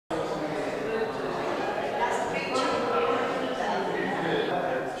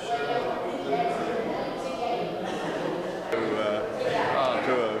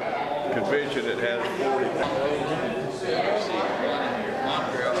has 40.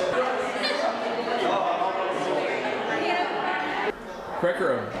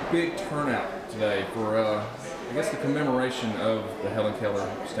 Cracker, a big turnout today for, I guess, the commemoration of the Helen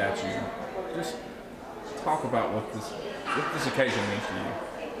Keller statue. Just talk about what this occasion means to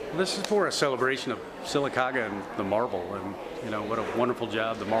you. This is for a celebration of Sylacauga and the marble, and you know what a wonderful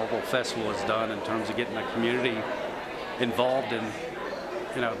job the Marble Festival has done in terms of getting the community involved in,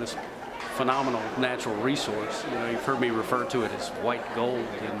 you know, this phenomenal natural resource. You know, you've heard me refer to it as white gold,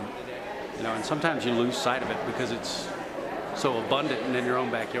 and you know, and sometimes you lose sight of it because it's so abundant and in your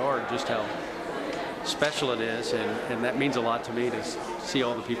own backyard, just how special it is, and that means a lot to me to see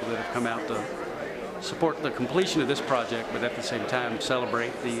all the people that have come out to support the completion of this project, but at the same time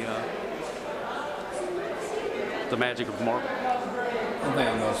celebrate the magic of marble. One thing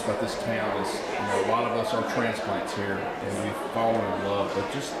I noticed about this town is, you know, a lot of us are transplants here, and we've fallen in love,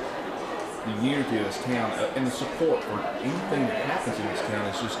 but just the unity of this town and the support for anything that happens in this town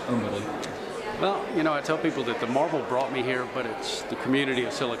is just unbelievable. Well, you know, I tell people that the marble brought me here, but it's the community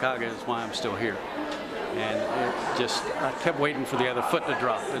of Sylacauga is why I'm still here. And it just, I kept waiting for the other foot to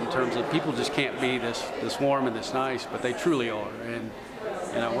drop in terms of people just can't be this warm and this nice, but they truly are. And,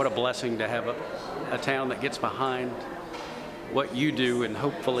 you know, what a blessing to have a town that gets behind what you do, and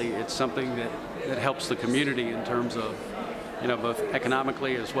hopefully it's something that helps the community in terms of, you know, both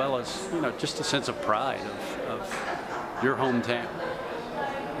economically as well as, you know, just a sense of pride of your hometown.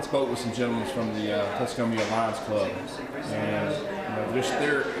 I spoke with some gentlemen from the Tuscumbia Lions Club, and you know, just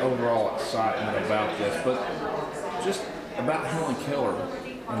their overall excitement about this, but just about Helen Keller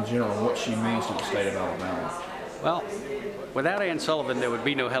in general, what she means to the state of Alabama. Well, without Ann Sullivan, there would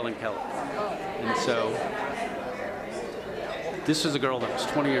be no Helen Keller. And so, this is a girl that was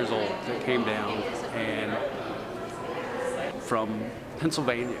 20 years old that came down and from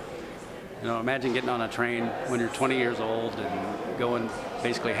Pennsylvania. You know, imagine getting on a train when you're 20 years old and going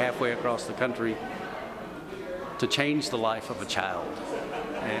basically halfway across the country to change the life of a child.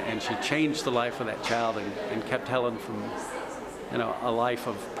 And she changed the life of that child and kept Helen from, you know, a life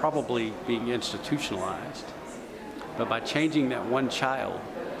of probably being institutionalized. But by changing that one child,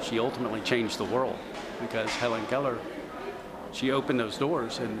 she ultimately changed the world, because Helen Keller, she opened those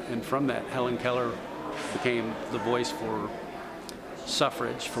doors, and from that, Helen Keller became the voice for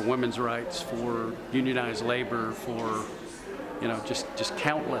suffrage, for women's rights, for unionized labor, for, you know, just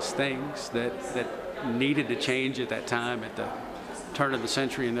countless things that needed to change at that time, at the turn of the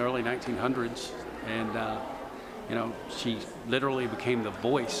century in the early 1900s. And you know, she literally became the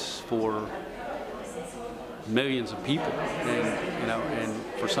voice for millions of people, and you know, and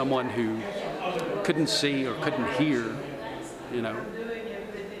for someone who couldn't see or couldn't hear, you know,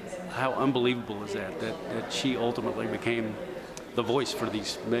 how unbelievable is that she ultimately became the voice for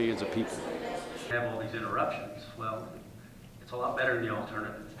these millions of people. Have all these interruptions. Well, it's a lot better than the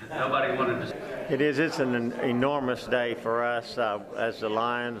alternative. Nobody wanted to. It's an enormous day for us as the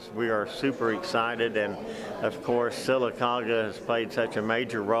Lions. We are super excited, and of course Sylacauga has played such a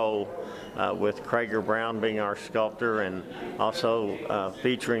major role with Browne being our sculptor, and also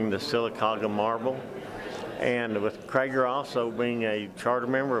featuring the Sylacauga marble, and with Crager also being a charter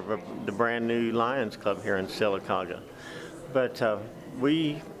member of the brand new Lions Club here in Sylacauga. But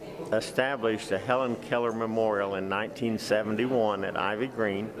we established a Helen Keller Memorial in 1971 at Ivy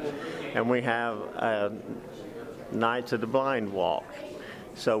Green, and we have a Knights of the Blind walk.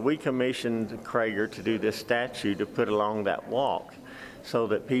 So we commissioned Crager to do this statue to put along that walk, so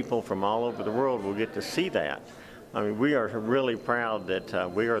that people from all over the world will get to see that. I mean, we are really proud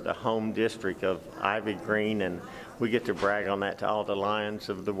that we are the home district of Ivy Green, and we get to brag on that to all the Lions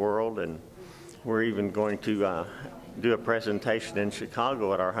of the world. And we're even going to do a presentation in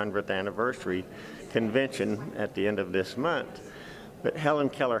Chicago at our 100th anniversary convention at the end of this month. But Helen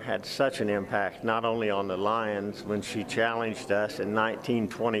Keller had such an impact, not only on the Lions when she challenged us in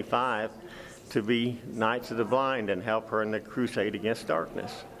 1925 to be Knights of the Blind and help her in the crusade against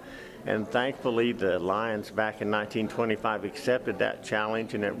darkness. And thankfully the Lions back in 1925 accepted that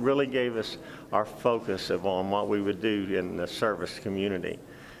challenge, and it really gave us our focus on what we would do in the service community.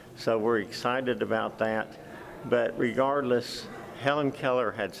 So we're excited about that. But regardless, Helen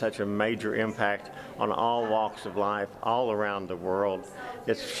Keller had such a major impact on all walks of life all around the world.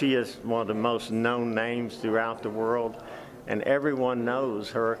 She is one of the most known names throughout the world, and everyone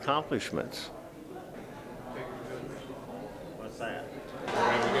knows her accomplishments.